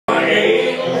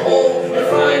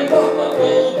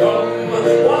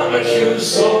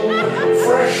some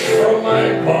fresh from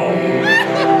my bone.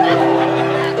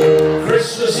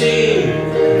 Christmas Eve,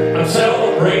 I'm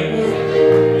celebrating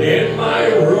in my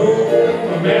room,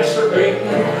 I'm masturbating.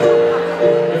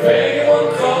 If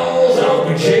anyone calls, I'll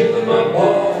be shaking my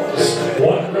balls,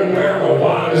 wondering where my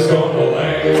wad is gonna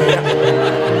land.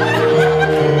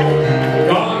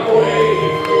 Gone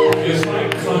away is my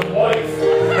cunt wife,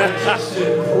 that just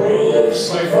improves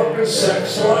my fucking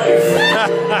sex life.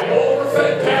 My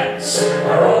overfed pets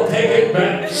are all taking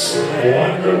bets,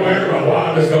 wondering where my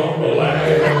wad is gonna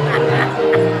land.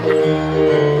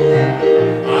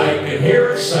 I can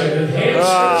hear excited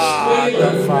hamsters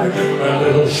squealing, my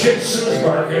little shih tzu's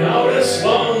barking out his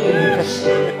lungs.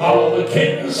 All the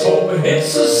kittens hope it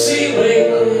hits the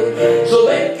ceiling so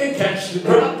they can catch the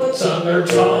droplets on their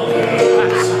tongues.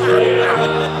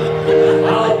 Yeah.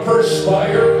 I'll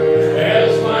perspire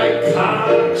as my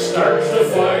cock starts to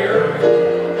fire.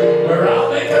 Where I'll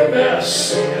make a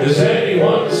mess is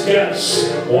anyone's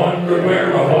guess, wondering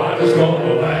where my wad is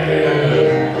gonna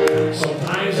land.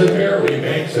 Sometimes it barely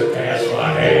makes it past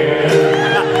my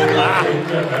hand. I think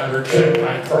I better check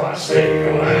my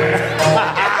prostate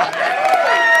gland.